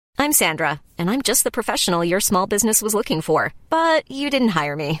I'm Sandra, and I'm just the professional your small business was looking for. But you didn't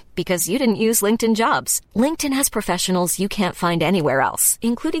hire me because you didn't use LinkedIn Jobs. LinkedIn has professionals you can't find anywhere else,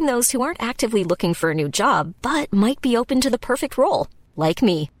 including those who aren't actively looking for a new job, but might be open to the perfect role, like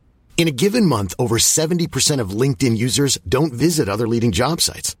me. In a given month, over 70% of LinkedIn users don't visit other leading job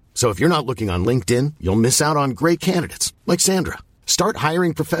sites. So if you're not looking on LinkedIn, you'll miss out on great candidates like Sandra. Start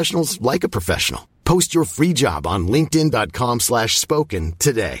hiring professionals like a professional. Post your free job on linkedin.com/spoken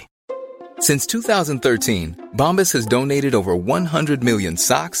today. Since 2013, Bombas has donated over 100 million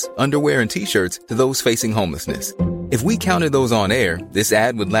socks, underwear, and T-shirts to those facing homelessness. If we counted those on air, this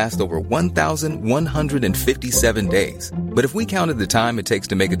ad would last over 1,157 days. But if we counted the time it takes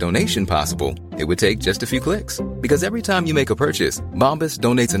to make a donation possible, it would take just a few clicks. Because every time you make a purchase, Bombas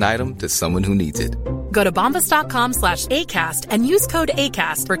donates an item to someone who needs it. Go to bombas.com/ACAST and use code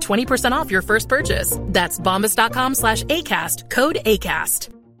ACAST for 20% off your first purchase. That's bombas.com/ACAST, code ACAST.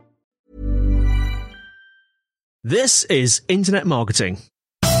 This is Internet Marketing.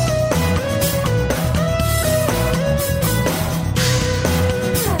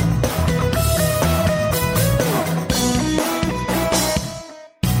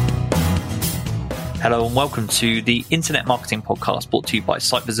 Hello and welcome to the Internet Marketing Podcast brought to you by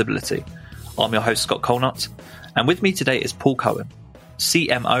Site Visibility. I'm your host, Scott Colnut, and with me today is Paul Cowan,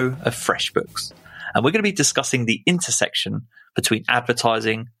 CMO of FreshBooks. And we're going to be discussing the intersection between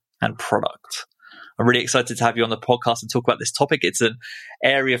advertising and product. I'm really excited to have you on the podcast and talk about this topic. It's an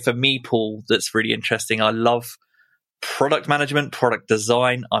area for me, Paul, that's really interesting. I love product management, product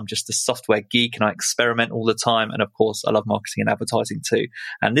design. I'm just a software geek and I experiment all the time. And of course, I love marketing and advertising too.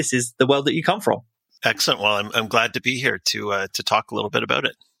 And this is the world that you come from. Excellent. Well, I'm glad to be here to talk a little bit about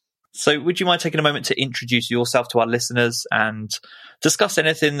it. So would you mind taking a moment to introduce yourself to our listeners and discuss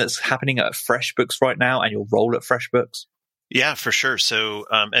anything that's happening at FreshBooks right now and your role at FreshBooks? Yeah, for sure. So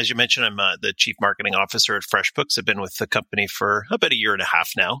as you mentioned, I'm the Chief Marketing Officer at FreshBooks. I've been with the company for about a year and a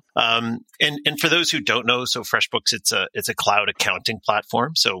half now. And for those who don't know, so FreshBooks, it's a cloud accounting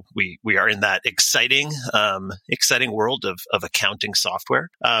platform. So we are in that exciting world of accounting software.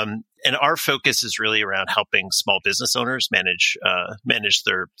 And our focus is really around helping small business owners manage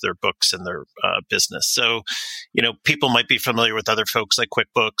their books and their business. So, people might be familiar with other folks like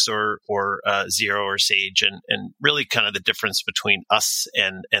QuickBooks or Xero or Sage, and really kind of the difference between us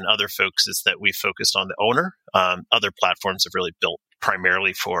and other folks is that we focused on the owner. Other platforms have really built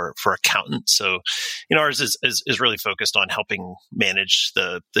primarily for accountants. So, ours is really focused on helping manage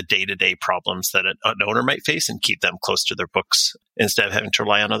the day-to-day problems that an owner might face and keep them close to their books instead of having to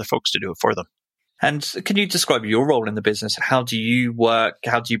rely on other folks to do it for them. And can you describe your role in the business? How do you work?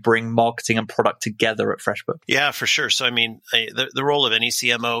 How do you bring marketing and product together at FreshBooks? Yeah, for sure. So, the role of any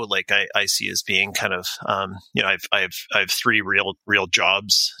CMO, I see as being kind of, I have three real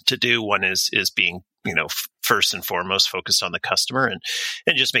jobs to do. One is being, first and foremost focused on the customer and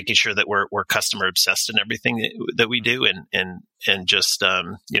just making sure that we're customer obsessed in everything that we do and just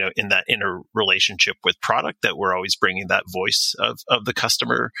in that interrelationship with product that we're always bringing that voice of the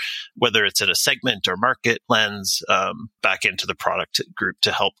customer, whether it's in a segment or market lens, back into the product group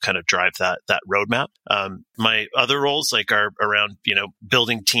to help kind of drive that roadmap. My other roles are around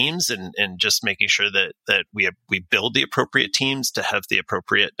building teams and just making sure that we build the appropriate teams to have the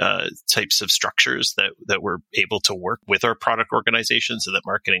appropriate types of structures that we're able to work with our product organization so that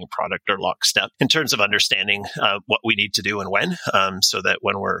marketing and product are lockstep in terms of understanding what we need to do and when, so that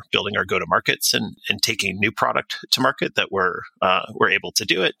when we're building our go-to-markets and taking new product to market, that we're able to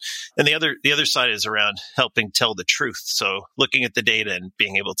do it. And the other side is around helping tell the truth. So looking at the data and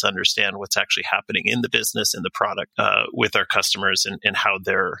being able to understand what's actually happening in the business and the product with our customers and how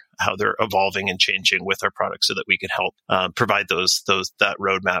they're evolving and changing with our product so that we can help provide that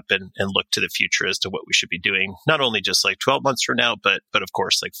roadmap and look to the future as to what we should be doing, not only just 12 months from now, but of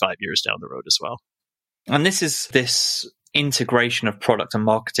course 5 years down the road as well. And this integration of product and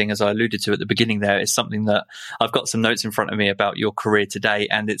marketing, as I alluded to at the beginning there, is something that I've got some notes in front of me about your career today.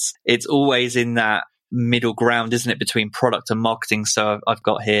 And it's always in that middle ground, isn't it, between product and marketing? So I've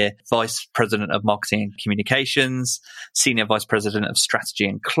got here Vice President of Marketing and Communications, Senior Vice President of Strategy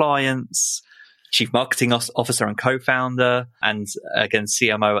and Clients, Chief Marketing Officer and co-founder, and again,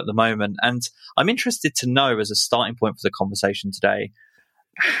 CMO at the moment. And I'm interested to know, as a starting point for the conversation today,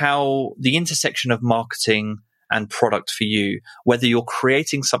 how the intersection of marketing and product for you, whether you're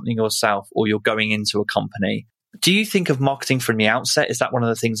creating something yourself or you're going into a company, do you think of marketing from the outset? Is that one of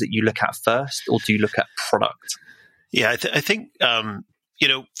the things that you look at first, or do you look at product? Yeah, I think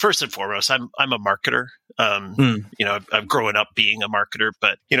first and foremost, I'm a marketer. I've grown up being a marketer,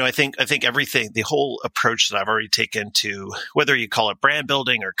 but I think everything, the whole approach that I've already taken to whether you call it brand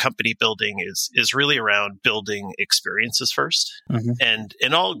building or company building is really around building experiences first. And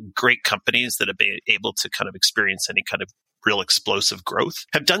all great companies that have been able to kind of experience any kind of real explosive growth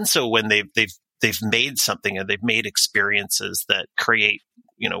have done so when they've made something and they've made experiences that create,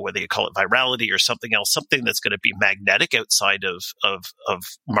 whether you call it virality or something else, something that's going to be magnetic outside of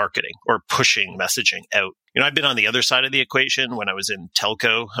marketing or pushing messaging out. I've been on the other side of the equation. When I was in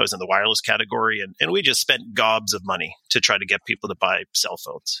telco, I was in the wireless category, and we just spent gobs of money to try to get people to buy cell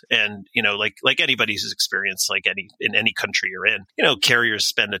phones. And, like anybody who's experienced, in any country you're in, carriers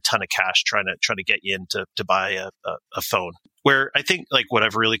spend a ton of cash trying to get you in to buy a phone. Where I think what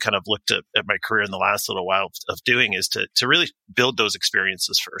I've really kind of looked at my career in the last little while of doing is to really build those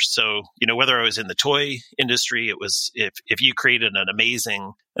experiences first. So, whether I was in the toy industry, it was if you created an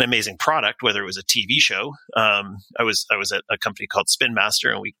amazing product, whether it was a TV show. I was at a company called Spin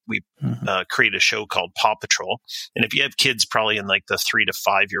Master, and we created a show called Paw Patrol. And if you have kids probably in the 3 to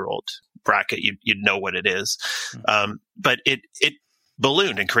 5 year old bracket, you'd know what it is. But it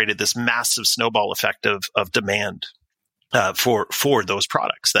ballooned and created this massive snowball effect of demand for those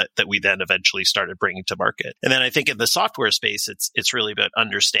products that we then eventually started bringing to market. And then I think in the software space, it's really about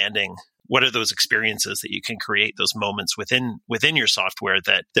understanding what are those experiences that you can create, those moments within your software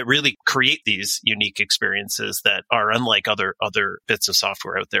that really create these unique experiences that are unlike other bits of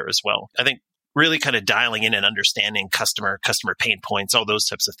software out there as well. I think really kind of dialing in and understanding customer pain points, all those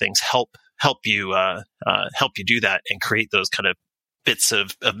types of things help you do that and create those kind of bits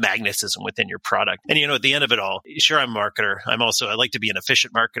of magnetism within your product. And, at the end of it all, sure, I'm a marketer. I like to be an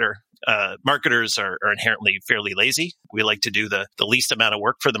efficient marketer. Marketers are inherently fairly lazy. We like to do the least amount of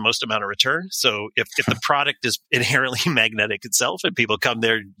work for the most amount of return. So if the product is inherently magnetic itself and people come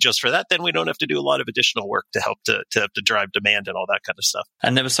there just for that, then we don't have to do a lot of additional work to help to drive demand and all that kind of stuff.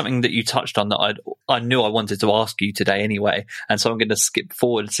 And there was something that you touched on that I knew I wanted to ask you today anyway. And so I'm going to skip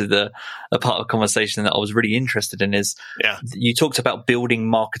forward to a part of the conversation that I was really interested in is you talked about building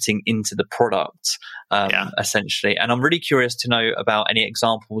marketing into the product, essentially. And I'm really curious to know about any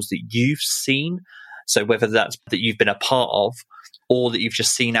examples that you've seen. So whether that's that you've been a part of or that you've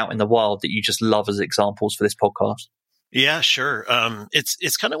just seen out in the wild that you just love as examples for this podcast. Yeah, sure.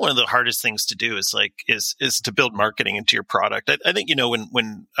 It's kind of one of the hardest things to do is to build marketing into your product. I think,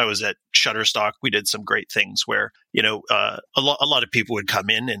 when I was at Shutterstock, we did some great things where, a lot of people would come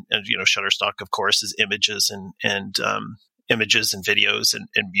in and Shutterstock, of course, is images and images and videos and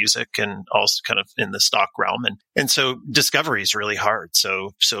music and also kind of in the stock realm. And so discovery is really hard.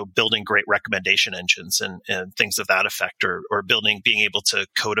 So building great recommendation engines and things of that effect or being able to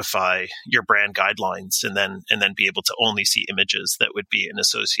codify your brand guidelines and then be able to only see images that would be in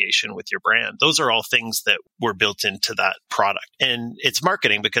association with your brand. Those are all things that were built into that product. And it's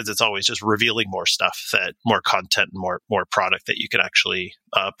marketing because it's always just revealing more stuff, that more content and more product that you can actually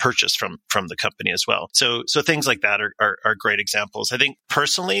purchase from the company as well. So things like that are great examples. I think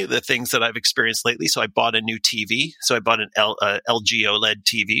personally, the things that I've experienced lately, so I bought a new TV. So I bought an LG OLED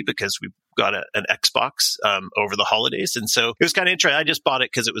TV because we got an Xbox over the holidays. And so it was kind of interesting. I just bought it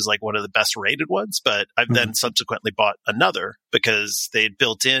because it was one of the best rated ones, but I've then subsequently bought another because they had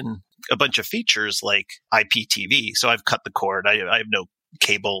built in a bunch of features like IPTV. So I've cut the cord. I have no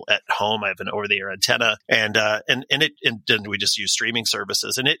cable at home. I have an over-the-air antenna, and we just use streaming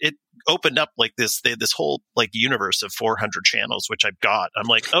services, and it opened up this whole universe of 400 channels, which I've got. I'm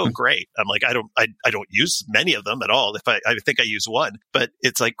like, oh great. I'm like, I don't use many of them at all. If I think I use one, but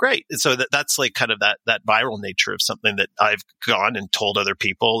it's great. And so that's kind of that viral nature of something that I've gone and told other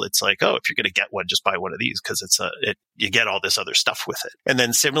people. It's oh, if you're going to get one, just buy one of these because you get all this other stuff with it. And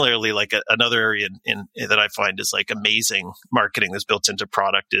then similarly, another area in that I find is amazing marketing that's built into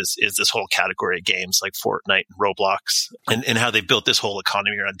product is this whole category of games like Fortnite and Roblox and how they built this whole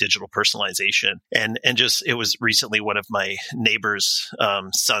economy around digital personalization. And just, it was recently one of my neighbor's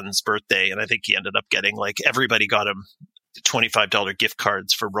son's birthday. And I think he ended up getting everybody got him $25 gift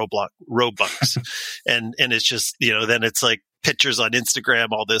cards for Robux. and it's just, then it's pictures on Instagram,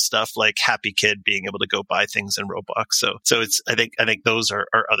 all this stuff, happy kid being able to go buy things in Roblox. So it's, I think those are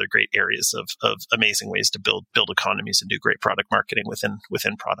other great areas of amazing ways to build economies and do great product marketing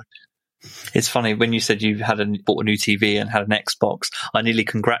within product. It's funny when you said you bought a new TV and had an Xbox. I nearly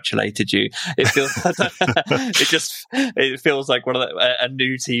congratulated you. It feels it feels like a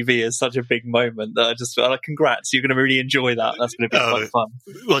new TV is such a big moment that I just feel like, congrats. You're going to really enjoy that. That's going to be quite fun.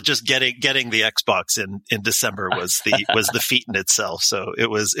 Well, just getting the Xbox in December was the feat in itself. So it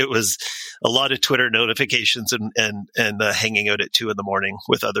was a lot of Twitter notifications and hanging out at 2 a.m.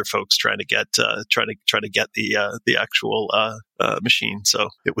 with other folks trying to get the actual machine. So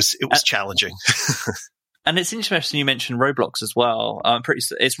it was challenging. And it's interesting you mentioned Roblox as well.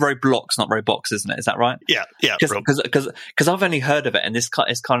 It's Roblox, not Roblox, isn't it? Is that right? Yeah. Because I've only heard of it, and it's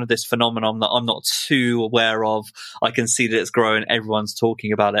kind of this phenomenon that I'm not too aware of. I can see that it's growing, everyone's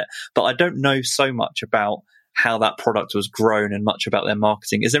talking about it, but I don't know so much about how that product was grown and much about their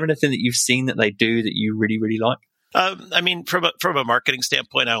marketing. Is there anything that you've seen that they do that you really, really like? I mean, from a marketing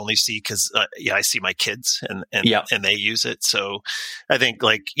standpoint, I only see because I see my kids and they use it. So I think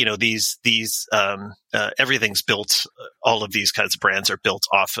these everything's built. All of these kinds of brands are built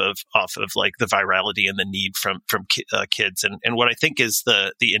off of like the virality and the need from kids. And what I think is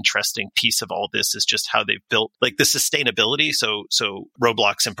the interesting piece of all this is just how they've built like the sustainability. So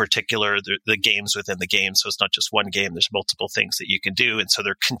Roblox in particular, the games within the game. So it's not just one game. There's multiple things that you can do, and so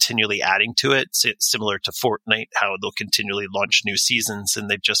they're continually adding to it. Similar to Fortnite, how they'll continually launch new seasons, and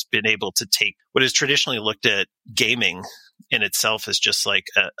they've just been able to take what is traditionally looked at gaming in itself as just like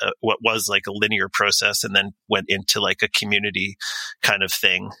what was like a linear process and then went into like a community kind of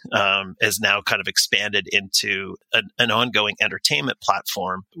thing, has now kind of expanded into an ongoing entertainment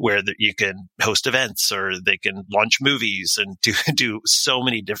platform where you can host events or they can launch movies and do so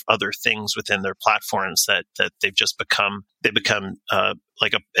many other things within their platforms that they've just become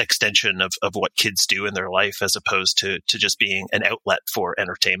like an extension of what kids do in their life as opposed to just being an outlet for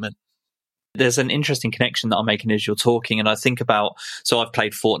entertainment. There's an interesting connection that I'm making as you're talking, and I think about, so I've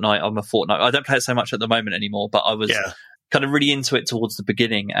played Fortnite. I'm a Fortnite. I don't play it so much at the moment anymore, but I was kind of really into it towards the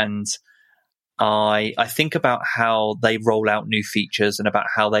beginning, and I think about how they roll out new features and about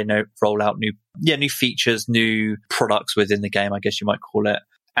how they roll out new features, new products within the game, I guess you might call it,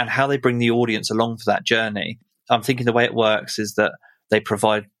 and how they bring the audience along for that journey. I'm thinking the way it works is that they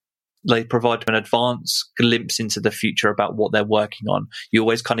provide an advanced glimpse into the future about what they're working on. You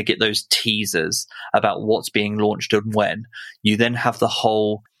always kind of get those teasers about what's being launched and when. You then have the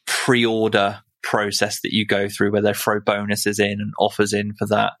whole pre-order process that you go through where they throw bonuses in and offers in for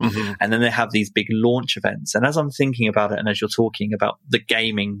that. Mm-hmm. And then they have these big launch events. And as I'm thinking about it, and as you're talking about the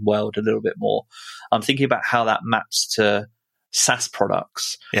gaming world a little bit more, I'm thinking about how that maps to SaaS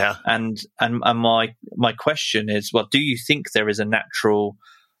products. Yeah. And my question is, well, do you think there is a natural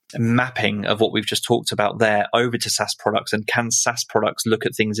mapping of what we've just talked about there over to SaaS products, and can SaaS products look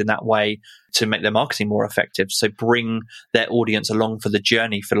at things in that way to make their marketing more effective, so bring their audience along for the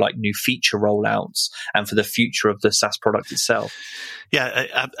journey for like new feature rollouts and for the future of the SaaS product itself?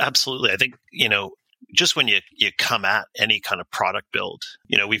 Yeah, absolutely. I think just when you come at any kind of product build,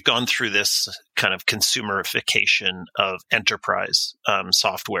 we've gone through this kind of consumerification of enterprise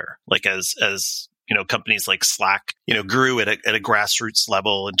software, like as companies like Slack, grew at a grassroots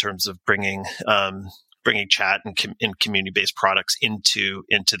level in terms of bringing chat and community-based products into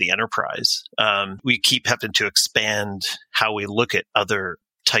the enterprise. We keep having to expand how we look at other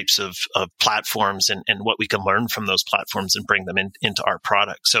types of platforms and what we can learn from those platforms and bring them into our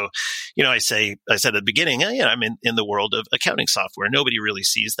product. So, I said at the beginning, I'm in the world of accounting software. Nobody really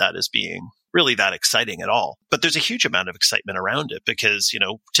sees that as being really that exciting at all. But there's a huge amount of excitement around it because,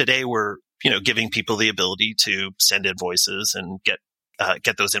 today we're giving people the ability to send invoices and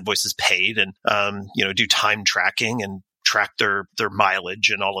get those invoices paid and, do time tracking and track their mileage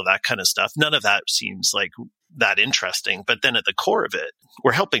and all of that kind of stuff. None of that seems like that interesting. But then at the core of it,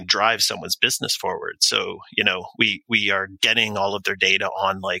 we're helping drive someone's business forward. So, we are getting all of their data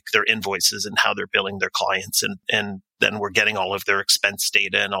on like their invoices and how they're billing their clients. And then we're getting all of their expense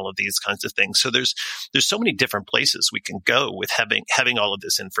data and all of these kinds of things. So there's so many different places we can go with having all of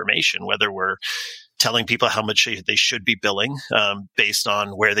this information, whether we're telling people how much they should be billing based on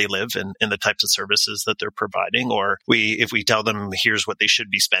where they live and the types of services that they're providing, or if we tell them here's what they should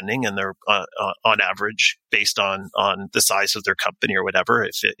be spending and they're on average based on the size of their company or whatever,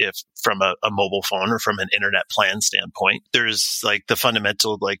 if from a mobile phone or from an internet plan standpoint, there's like the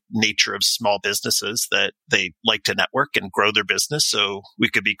fundamental like nature of small businesses that they like to network and grow their business. So we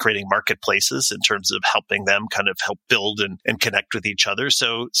could be creating marketplaces in terms of helping them kind of help build and connect with each other.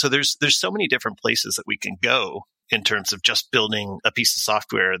 So there's so many different places that we can go in terms of just building a piece of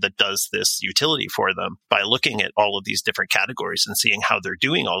software that does this utility for them by looking at all of these different categories and seeing how they're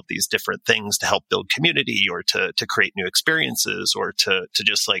doing all of these different things to help build community or to create new experiences or to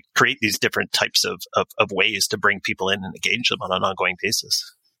just like create these different types of ways to bring people in and engage them on an ongoing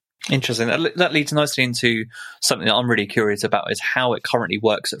basis. Interesting. That leads nicely into something that I'm really curious about is how it currently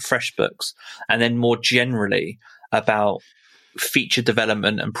works at FreshBooks, and then more generally about feature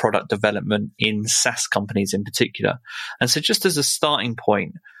development and product development in SaaS companies in particular. And so just as a starting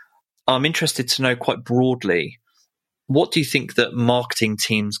point, I'm interested to know quite broadly, what do you think that marketing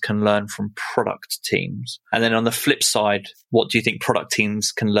teams can learn from product teams? And then on the flip side, what do you think product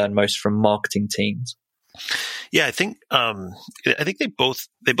teams can learn most from marketing teams? Yeah, I think they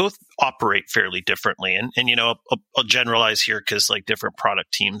both operate fairly differently, and I'll generalize here because like different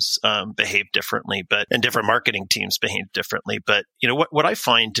product teams behave differently, and different marketing teams behave differently. But what I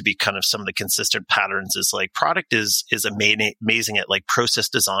find to be kind of some of the consistent patterns is like product is amazing at like process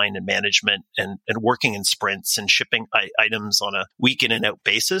design and management and working in sprints and shipping items on a week in and out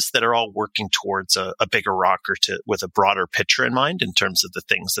basis that are all working towards a bigger rock or with a broader picture in mind in terms of the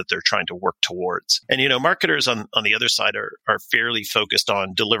things that they're trying to work towards. And marketers on the other side are fairly focused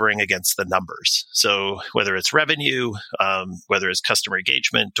on delivering against the numbers. So whether it's revenue, whether it's customer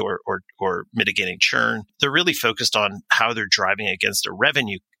engagement or mitigating churn, they're really focused on how they're driving against a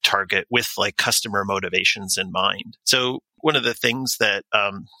revenue target with like customer motivations in mind. So one of the things that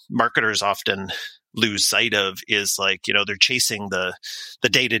marketers often lose sight of is like, they're chasing the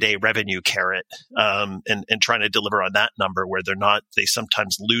day-to-day revenue carrot and trying to deliver on that number where they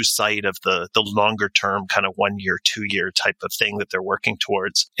sometimes lose sight of the longer term kind of 1 year, 2 year type of thing that they're working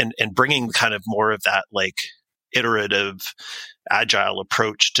towards and bringing kind of more of that like iterative, agile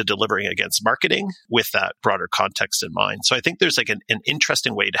approach to delivering against marketing with that broader context in mind. So I think there's like an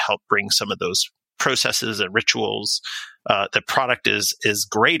interesting way to help bring some of those processes and rituals that product is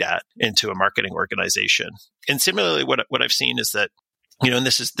great at into a marketing organization. And similarly, what I've seen is that, and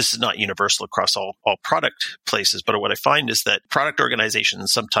this is not universal across all product places, but what I find is that product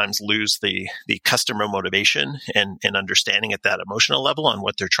organizations sometimes lose the customer motivation and understanding at that emotional level on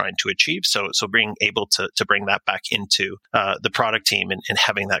what they're trying to achieve. So being able to bring that back into the product team and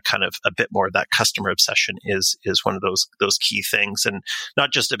having that kind of a bit more of that customer obsession is one of those key things, and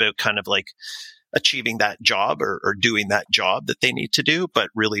not just about kind of like achieving that job or doing that job that they need to do, but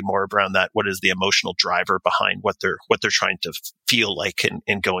really more around that, what is the emotional driver behind what they're trying to feel like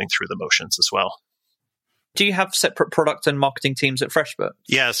and going through the motions as well. Do you have separate product and marketing teams at FreshBooks?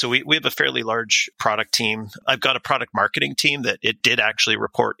 Yeah, so we have a fairly large product team. I've got a product marketing team that it did actually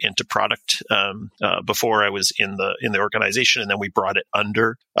report into product before I was in the organization, and then we brought it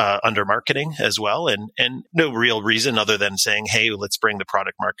under marketing as well. And no real reason other than saying, hey, let's bring the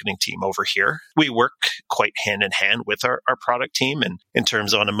product marketing team over here. We work quite hand in hand with our product team, and in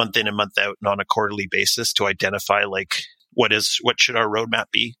terms on a month in and month out and on a quarterly basis to identify like what should our roadmap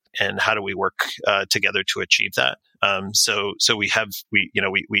be and how do we work together to achieve that. So we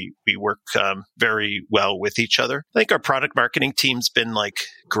work very well with each other. I think our product marketing team's been like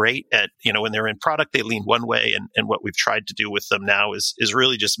great at, when they're in product, they lean one way. And what we've tried to do with them now is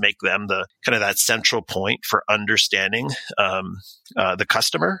really just make them the kind of that central point for understanding the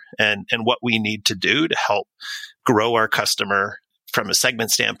customer and what we need to do to help grow our customer from a segment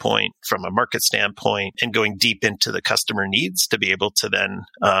standpoint, from a market standpoint, and going deep into the customer needs to be able to then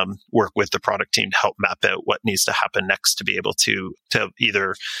work with the product team to help map out what needs to happen next to be able to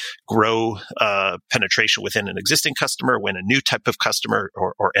either grow penetration within an existing customer, win a new type of customer,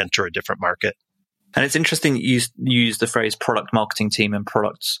 or enter a different market. And it's interesting that you use the phrase product marketing team and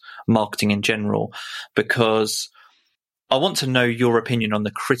product marketing in general, because I want to know your opinion on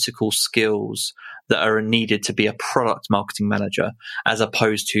the critical skills that are needed to be a product marketing manager as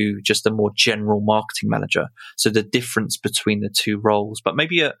opposed to just a more general marketing manager. So the difference between the two roles. But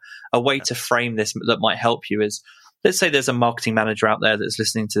maybe a way to frame this that might help you is, let's say there's a marketing manager out there that's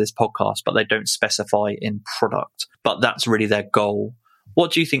listening to this podcast, but they don't specify in product, but that's really their goal.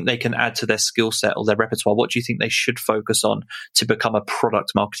 What do you think they can add to their skill set or their repertoire? What do you think they should focus on to become a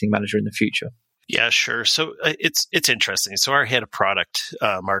product marketing manager in the future? Yeah, sure. So it's interesting. So our head of product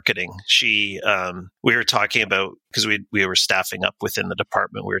marketing, we were talking about, because we were staffing up within the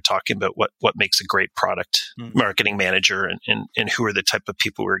department, we were talking about what makes a great product marketing manager and who are the type of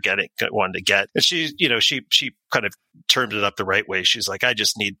people we were wanting to get. And she kind of termed it up the right way. She's like, I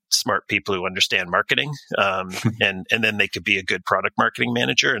just need smart people who understand marketing, and then they could be a good product marketing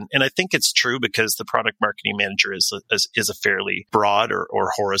manager. And I think it's true, because the product marketing manager is a fairly broad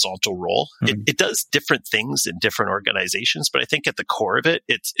or horizontal role. It does different things in different organizations, but I think at the core of it,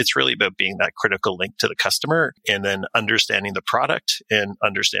 it's really about being that critical link to the customer and then understanding the product and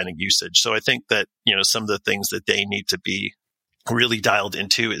understanding usage. So I think that, some of the things that they need to be really dialed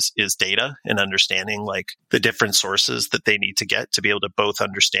into is data and understanding like the different sources that they need to get to be able to both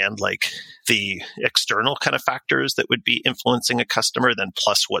understand like the external kind of factors that would be influencing a customer, then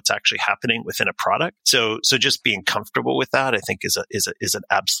plus what's actually happening within a product. So just being comfortable with that, I think is an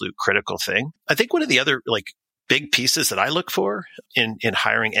absolute critical thing. I think one of the other like big pieces that I look for in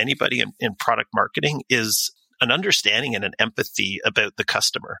hiring anybody in product marketing is an understanding and an empathy about the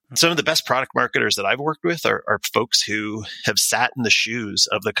customer. Some of the best product marketers that I've worked with are folks who have sat in the shoes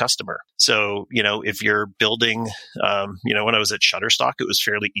of the customer. So, if you're building, when I was at Shutterstock, it was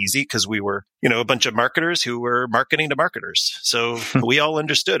fairly easy because we were, a bunch of marketers who were marketing to marketers. So we all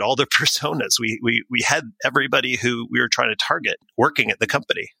understood all the personas. We had everybody who we were trying to target working at the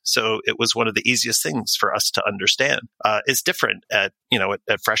company. So it was one of the easiest things for us to understand. It's different at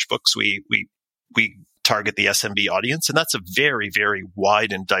FreshBooks. We target the SMB audience, and that's a very, very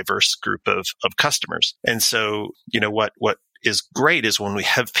wide and diverse group of customers. And so, what is great is when we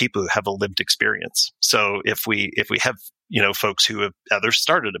have people who have a lived experience. So if we have, folks who have either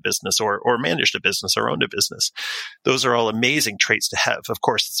started a business or managed a business or owned a business, those are all amazing traits to have. Of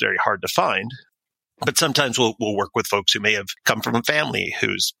course, it's very hard to find. But sometimes we'll work with folks who may have come from a family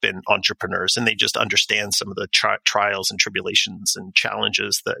who's been entrepreneurs, and they just understand some of the trials and tribulations and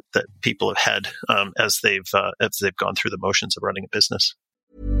challenges that people have had as they've gone through the motions of running a business.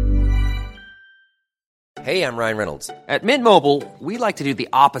 Hey, I'm Ryan Reynolds. At Mint Mobile, we like to do the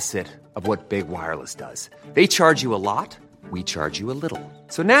opposite of what Big Wireless does. They charge you a lot. We charge you a little.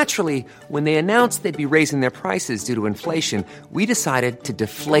 So naturally, when they announced they'd be raising their prices due to inflation, we decided to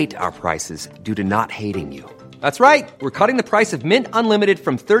deflate our prices due to not hating you. That's right. We're cutting the price of Mint Unlimited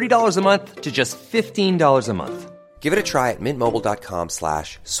from $30 a month to just $15 a month. Give it a try at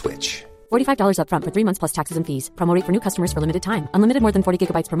mintmobile.com/switch. $45 up front for 3 months plus taxes and fees. Promo rate for new customers for limited time. Unlimited more than 40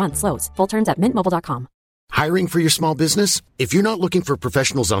 gigabytes per month. Slows full terms at mintmobile.com. Hiring for your small business? If you're not looking for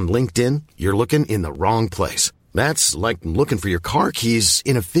professionals on LinkedIn, you're looking in the wrong place. That's like looking for your car keys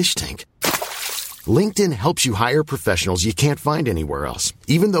in a fish tank. LinkedIn helps you hire professionals you can't find anywhere else,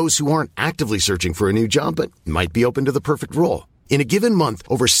 even those who aren't actively searching for a new job but might be open to the perfect role. In a given month,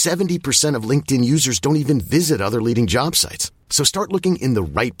 over 70% of LinkedIn users don't even visit other leading job sites. So start looking in the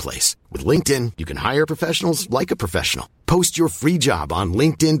right place. With LinkedIn, you can hire professionals like a professional. Post your free job on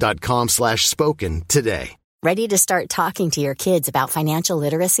linkedin.com/spoken today. Ready to start talking to your kids about financial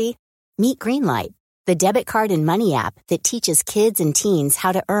literacy? Meet Greenlight, the debit card and money app that teaches kids and teens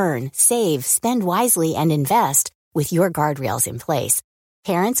how to earn, save, spend wisely, and invest with your guardrails in place.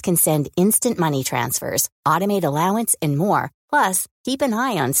 Parents can send instant money transfers, automate allowance, and more. Plus, keep an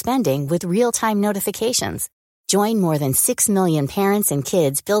eye on spending with real-time notifications. Join more than 6 million parents and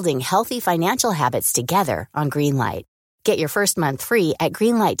kids building healthy financial habits together on Greenlight. Get your first month free at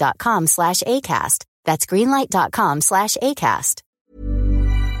greenlight.com/ACAST. That's greenlight.com/ACAST.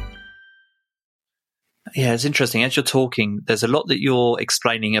 Yeah, it's interesting. As you're talking, there's a lot that you're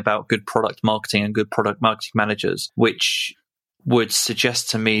explaining about good product marketing and good product marketing managers, which would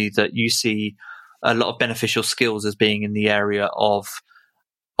suggest to me that you see a lot of beneficial skills as being in the area of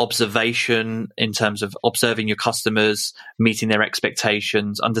observation, in terms of observing your customers, meeting their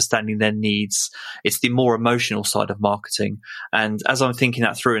expectations, understanding their needs. It's the more emotional side of marketing. And as I'm thinking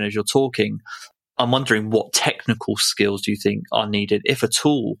that through and as you're talking, I'm wondering what technical skills do you think are needed, if at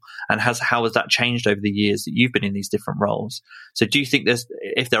all, and how has that changed over the years that you've been in these different roles? So do you think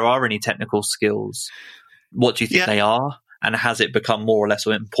if there are any technical skills, what do you think they are? And has it become more or less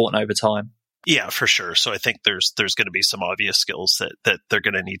important over time? Yeah, for sure. So I think there's going to be some obvious skills that they're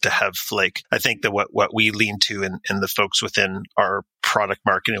going to need to have. Like, I think that what we lean to and the folks within our product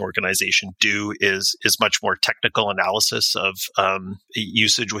marketing organization do is much more technical analysis of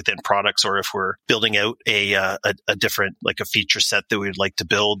usage within products, or if we're building out a different, like a feature set that we would like to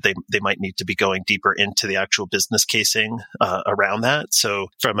build, they might need to be going deeper into the actual business casing around that. So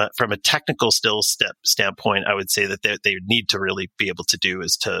from a technical skills standpoint, I would say that they need to really be able to do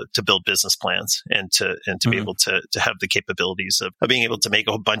is to build business plans and to be able to have the capabilities of being able to make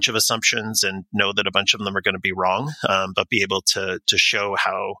a bunch of assumptions and know that a bunch of them are going to be wrong, but be able to show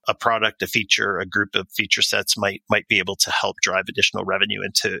how a product, a feature, a group of feature sets might be able to help drive additional revenue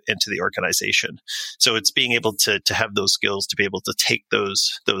into the organization. So it's being able to have those skills to be able to take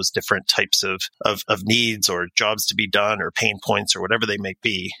those different types of needs or jobs to be done or pain points or whatever they may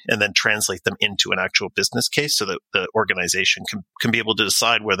be, and then translate them into an actual business case so that the organization can be able to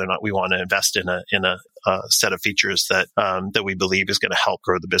decide whether or not we want to invest in a set of features that we believe is going to help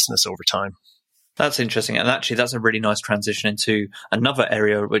grow the business over time. That's interesting. And actually, that's a really nice transition into another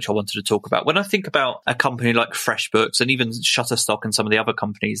area which I wanted to talk about. When I think about a company like FreshBooks and even Shutterstock and some of the other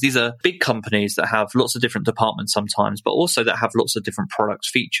companies, these are big companies that have lots of different departments sometimes, but also that have lots of different product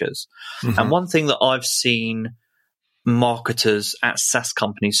features. Mm-hmm. And one thing that I've seen marketers at SaaS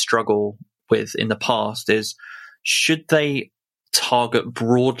companies struggle with in the past is, should they target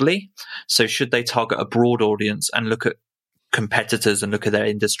broadly? So should they target a broad audience and look at competitors and look at their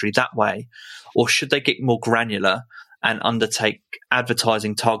industry that way? Or should they get more granular and undertake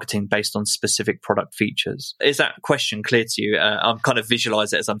advertising targeting based on specific product features? Is that question clear to you? I'm kind of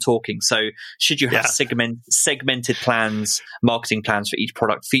visualize it as I'm talking. So should you have segmented plans, marketing plans for each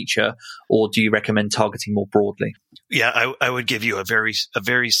product feature, or do you recommend targeting more broadly? Yeah, I would give you a very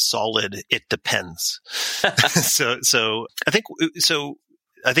solid, it depends.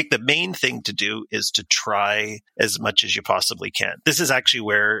 I think the main thing to do is to try as much as you possibly can. This is actually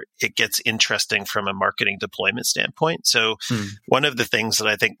where it gets interesting from a marketing deployment standpoint. So one of the things that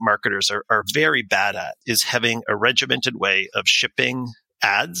I think marketers are very bad at is having a regimented way of shipping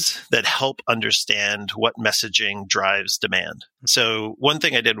ads that help understand what messaging drives demand. So one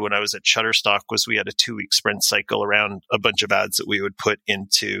thing I did when I was at Shutterstock was we had a 2-week sprint cycle around a bunch of ads that we would put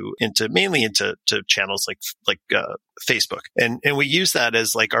mainly into channels like Facebook. And we use that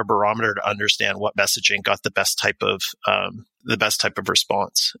as like our barometer to understand what messaging got the best type of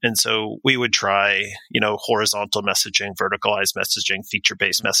response. And so we would try, horizontal messaging, verticalized messaging,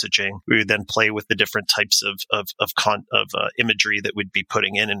 feature-based messaging. We would then play with the different types of imagery that we'd be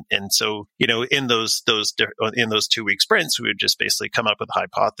putting in. And so, in those 2-week sprints, we would just basically come up with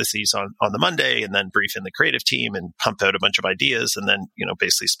hypotheses on the Monday and then brief in the creative team and pump out a bunch of ideas. And then,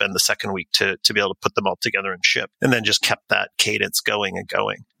 basically spend the second week to be able to put them all together and ship. And then just kept that cadence going and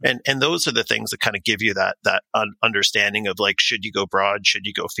going. And those are the things that kind of give you that understanding of like, should you go broad? Should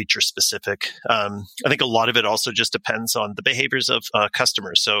you go feature specific? I think a lot of it also just depends on the behaviors of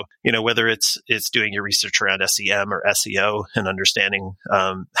customers. So, whether it's doing your research around SEM or SEO and understanding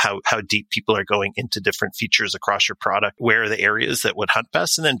how deep people are going into different features across your product, where are the areas that would hunt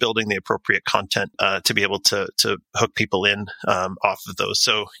best, and then building the appropriate content to be able to hook people in off of those.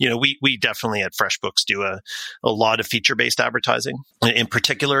 So, we definitely at FreshBooks do a lot of feature-based advertising, in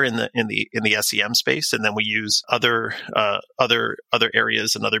particular in the SEM space, and then we use other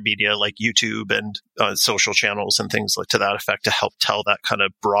areas and other media like YouTube and social channels and things like to that effect to help tell that kind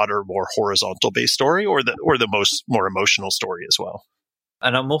of broader, more horizontal-based story, or the more emotional story as well.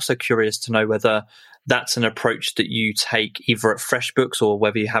 And I'm also curious to know whether that's an approach that you take either at FreshBooks or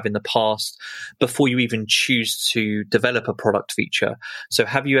whether you have in the past before you even choose to develop a product feature. So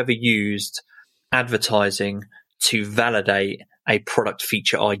have you ever used advertising to validate a product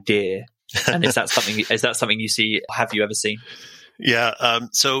feature idea? And is that something you see? Have you ever seen? Yeah.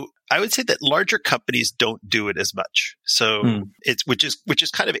 So I would say that larger companies don't do it as much. So which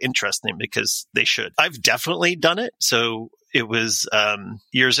is kind of interesting because they should. I've definitely done it. So it was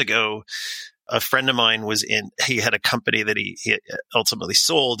years ago. A friend of mine he had a company that he ultimately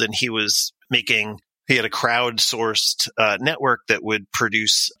sold, and he had a crowdsourced network that would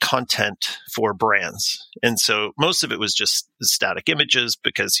produce content for brands. And so most of it was just static images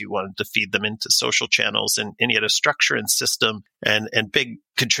because he wanted to feed them into social channels. And he had a structure and system and big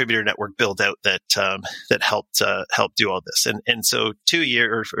contributor network build out that helped do all this. And so 2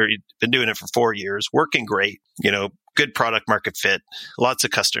 years, or he'd been doing it for 4 years, working great, good product market fit, lots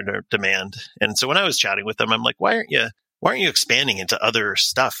of customer demand. And so when I was chatting with him, I'm like, why aren't you expanding into other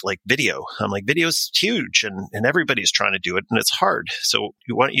stuff like video? I'm like, video's huge and everybody's trying to do it and it's hard. So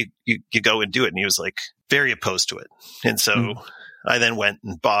why don't you go and do it? And he was like very opposed to it. And so I then went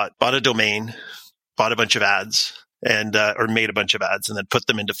and bought a domain, bought a bunch of ads or made a bunch of ads and then put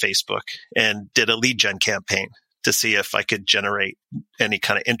them into Facebook and did a lead gen campaign to see if I could generate any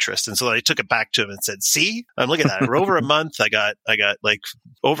kind of interest. And so I took it back to him and said, see, look at that. For over a month, I got like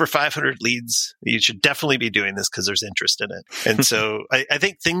over 500 leads. You should definitely be doing this because there's interest in it. And so I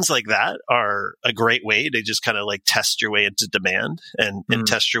think things like that are a great way to just kind of like test your way into demand and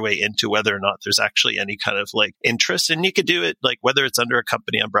test your way into whether or not there's actually any kind of like interest. And you could do it like whether it's under a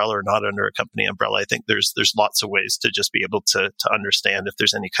company umbrella or not under a company umbrella. I think there's lots of ways to just be able to understand if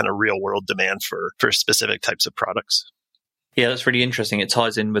there's any kind of real world demand for specific types of products. Yeah, that's really interesting. It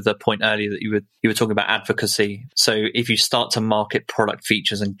ties in with the point earlier that you were talking about advocacy. So if you start to market product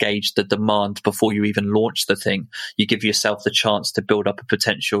features and gauge the demand before you even launch the thing, you give yourself the chance to build up a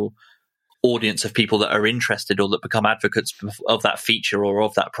potential audience of people that are interested or that become advocates of that feature or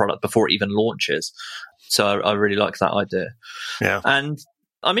of that product before it even launches. So I really like that idea. Yeah. And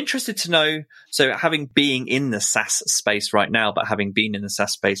I'm interested to know, so having been in the SaaS space right now, but having been in the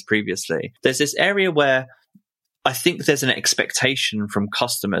SaaS space previously, there's this area where I think there's an expectation from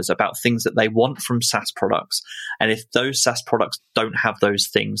customers about things that they want from SaaS products. And if those SaaS products don't have those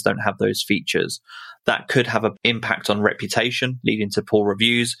things, don't have those features, that could have an impact on reputation, leading to poor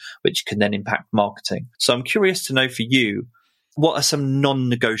reviews, which can then impact marketing. So I'm curious to know for you, what are some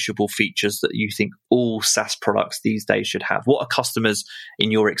non-negotiable features that you think all SaaS products these days should have? What are customers,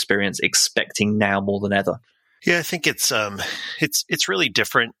 in your experience, expecting now more than ever? Yeah, I think it's really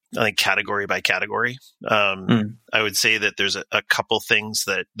different, I think, category by category. I would say that there's a couple things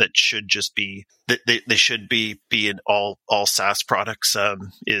that should just be that they should be in all SaaS products.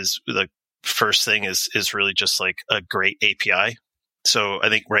 Is the first thing is really just like a great API. So I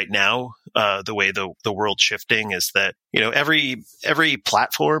think right now, the way the world's shifting is that, every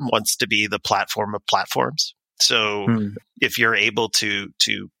platform wants to be the platform of platforms. So if you're able to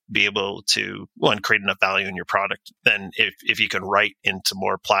be able to, one, create enough value in your product, then if you can write into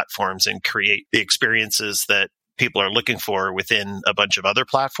more platforms and create the experiences that people are looking for within a bunch of other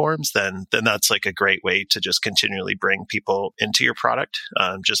platforms, then that's like a great way to just continually bring people into your product.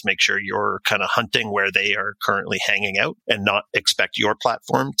 Just make sure you're kind of hunting where they are currently hanging out and not expect your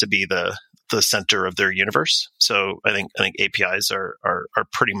platform to be the center of their universe. So I think APIs are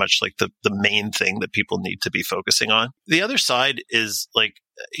pretty much like the main thing that people need to be focusing on. The other side is like,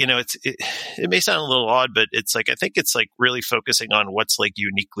 it may sound a little odd, but it's like, I think it's like really focusing on what's like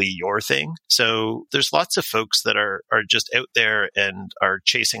uniquely your thing. So there's lots of folks that are just out there and are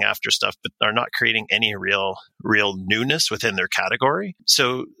chasing after stuff, but are not creating any real newness within their category.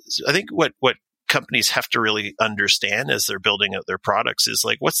 So I think what companies have to really understand as they're building out their products is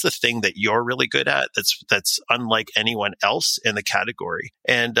like, what's the thing that you're really good at that's unlike anyone else in the category?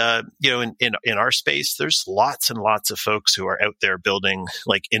 And in our space, there's lots and lots of folks who are out there building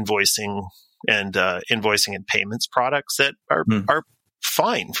like invoicing and payments products that are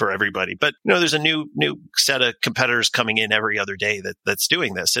fine for everybody. But there's a new set of competitors coming in every other day that's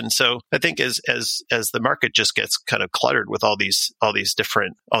doing this. And so I think as the market just gets kind of cluttered with all these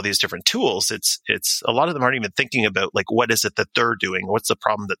different tools, it's a lot of them aren't even thinking about like, what is it that they're doing? What's the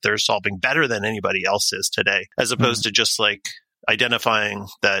problem that they're solving better than anybody else is today, as opposed to just like identifying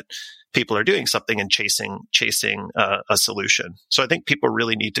that people are doing something and chasing a solution. So I think people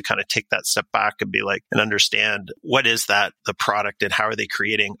really need to kind of take that step back and be like, and understand what is that the product and how are they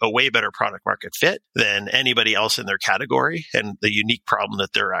creating a way better product market fit than anybody else in their category and the unique problem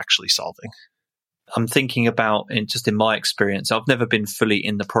that they're actually solving. I'm thinking about, in my experience, I've never been fully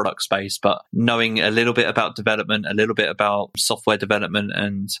in the product space, but knowing a little bit about development, a little bit about software development,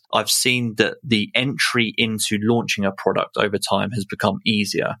 and I've seen that the entry into launching a product over time has become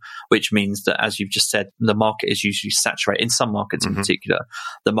easier, which means that, as you've just said, the market is usually saturated. In some markets in particular,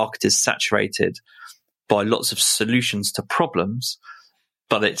 the market is saturated by lots of solutions to problems.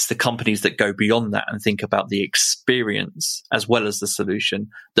 But it's the companies that go beyond that and think about the experience as well as the solution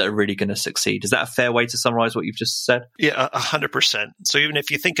that are really going to succeed. Is that a fair way to summarize what you've just said? Yeah, 100%. So even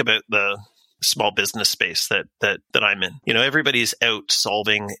if you think about the small business space that I'm in, everybody's out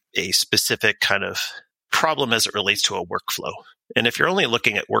solving a specific kind of problem as it relates to a workflow. And if you're only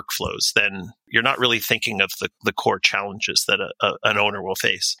looking at workflows, then you're not really thinking of the core challenges that an owner will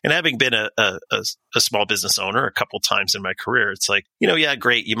face. And having been a small business owner a couple times in my career, it's like, yeah,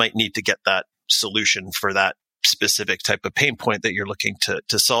 great. You might need to get that solution for that specific type of pain point that you're looking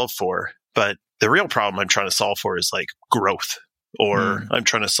to solve for. But the real problem I'm trying to solve for is like growth. Or I'm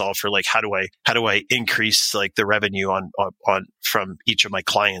trying to solve for like, how do I increase like the revenue on from each of my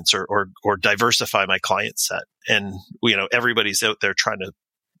clients or diversify my client set? And, everybody's out there trying to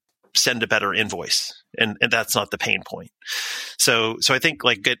send a better invoice. And that's not the pain point. So I think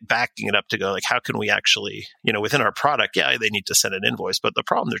like backing it up to go like, how can we actually, within our product, yeah, they need to send an invoice, but the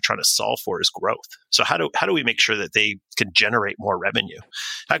problem they're trying to solve for is growth. So how do we make sure that they can generate more revenue?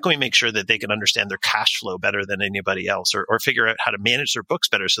 How can we make sure that they can understand their cash flow better than anybody else or figure out how to manage their books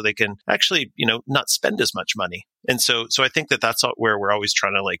better so they can actually, not spend as much money? And so I think that's where we're always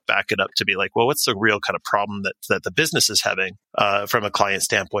trying to like back it up to be like, well, what's the real kind of problem that the business is having from a client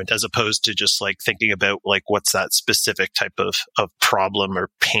standpoint, as opposed to just like thinking about like what's that specific type of problem or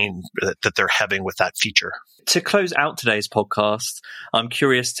pain that they're having with that feature. To close out today's podcast, I'm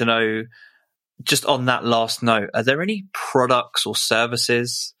curious to know, just on that last note, are there any products or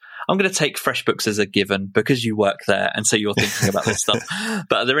services? I'm going to take FreshBooks as a given because you work there and so you're thinking about this stuff.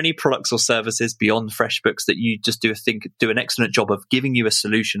 But are there any products or services beyond FreshBooks that you just do an excellent job of giving you a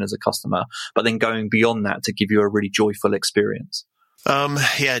solution as a customer, but then going beyond that to give you a really joyful experience?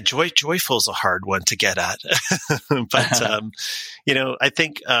 Joyful is a hard one to get at, but I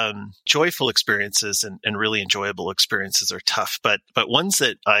think joyful experiences and really enjoyable experiences are tough, but ones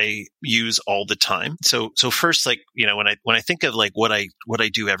that I use all the time. So first, when I think of what I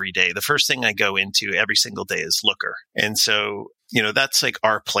do every day, the first thing I go into every single day is Looker, and so that's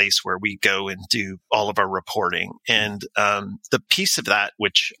our place where we go and do all of our reporting. And the piece of that,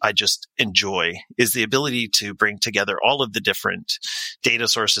 which I just enjoy, is the ability to bring together all of the different data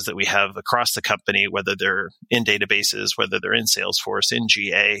sources that we have across the company, whether they're in databases, whether they're in Salesforce, in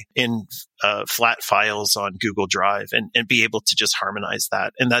GA, in flat files on Google Drive, and be able to just harmonize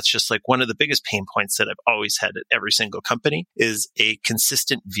that. And that's just one of the biggest pain points that I've always had at every single company is a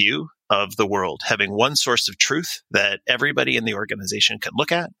consistent view of the world, having one source of truth that everybody in the organization can look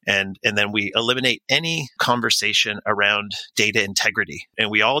at. And then we eliminate any conversation around data integrity.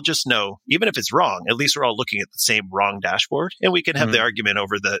 And we all just know, even if it's wrong, at least we're all looking at the same wrong dashboard, and we can have the argument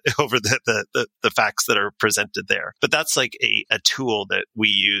over the facts that are presented there. But that's a tool that we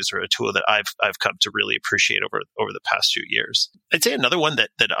use, or a tool that I've come to really appreciate over the past few years. I'd say another one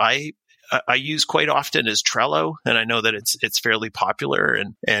that I use quite often is Trello, and I know that it's fairly popular.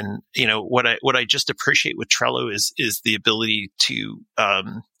 And what I just appreciate with Trello is the ability to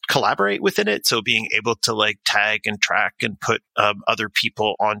collaborate within it. So being able to tag and track and put other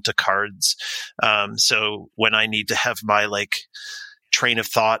people onto cards. So when I need to have my train of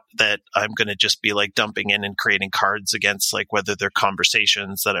thought that I'm going to just be dumping in and creating cards against whether they're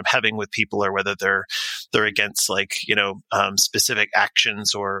conversations that I'm having with people, or whether they're against specific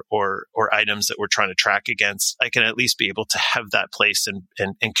actions or items that we're trying to track against, I can at least be able to have that place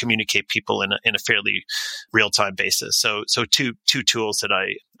and communicate people in a fairly real-time basis. So two tools that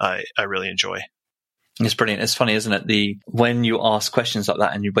I really enjoy. It's brilliant. It's funny, isn't it? When you ask questions like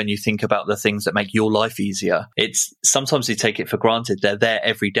that, and when you think about the things that make your life easier, it's sometimes you take it for granted. They're there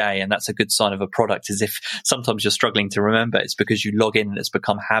every day, and that's a good sign of a product. Is if sometimes you're struggling to remember, it's because you log in and it's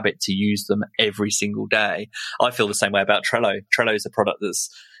become habit to use them every single day. I feel the same way about Trello. Trello is a product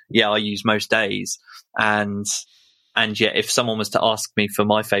I use most days, and yet, if someone was to ask me for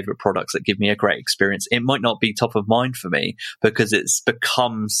my favorite products that give me a great experience, it might not be top of mind for me because it's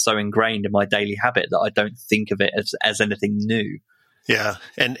become so ingrained in my daily habit that I don't think of it as anything new. Yeah.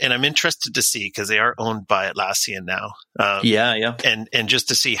 And I'm interested to see, because they are owned by Atlassian now. Yeah. And just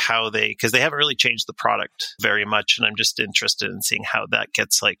to see how because they haven't really changed the product very much. And I'm just interested in seeing how that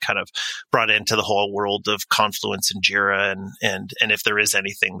gets kind of brought into the whole world of Confluence and Jira, and if there is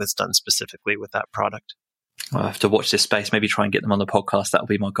anything that's done specifically with that product. I'll have to watch this space, maybe try and get them on the podcast. That'll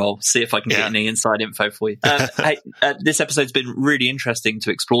be my goal. See if I can get any inside info for you. This episode's been really interesting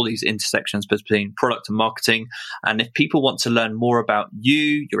to explore these intersections between product and marketing. And if people want to learn more about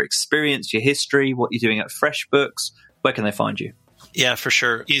you, your experience, your history, what you're doing at FreshBooks, where can they find you? Yeah, for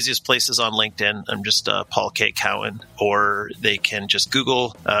sure. Easiest place is on LinkedIn. I'm just Paul K. Cowan, or they can just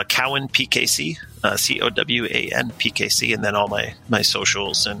Google Cowan PKC, Cowan PKC, and then all my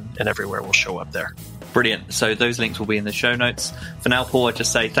socials and everywhere will show up there. Brilliant. So those links will be in the show notes. For now, Paul, I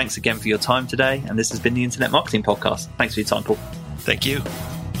just say thanks again for your time today. And this has been the Internet Marketing Podcast. Thanks for your time, Paul. Thank you.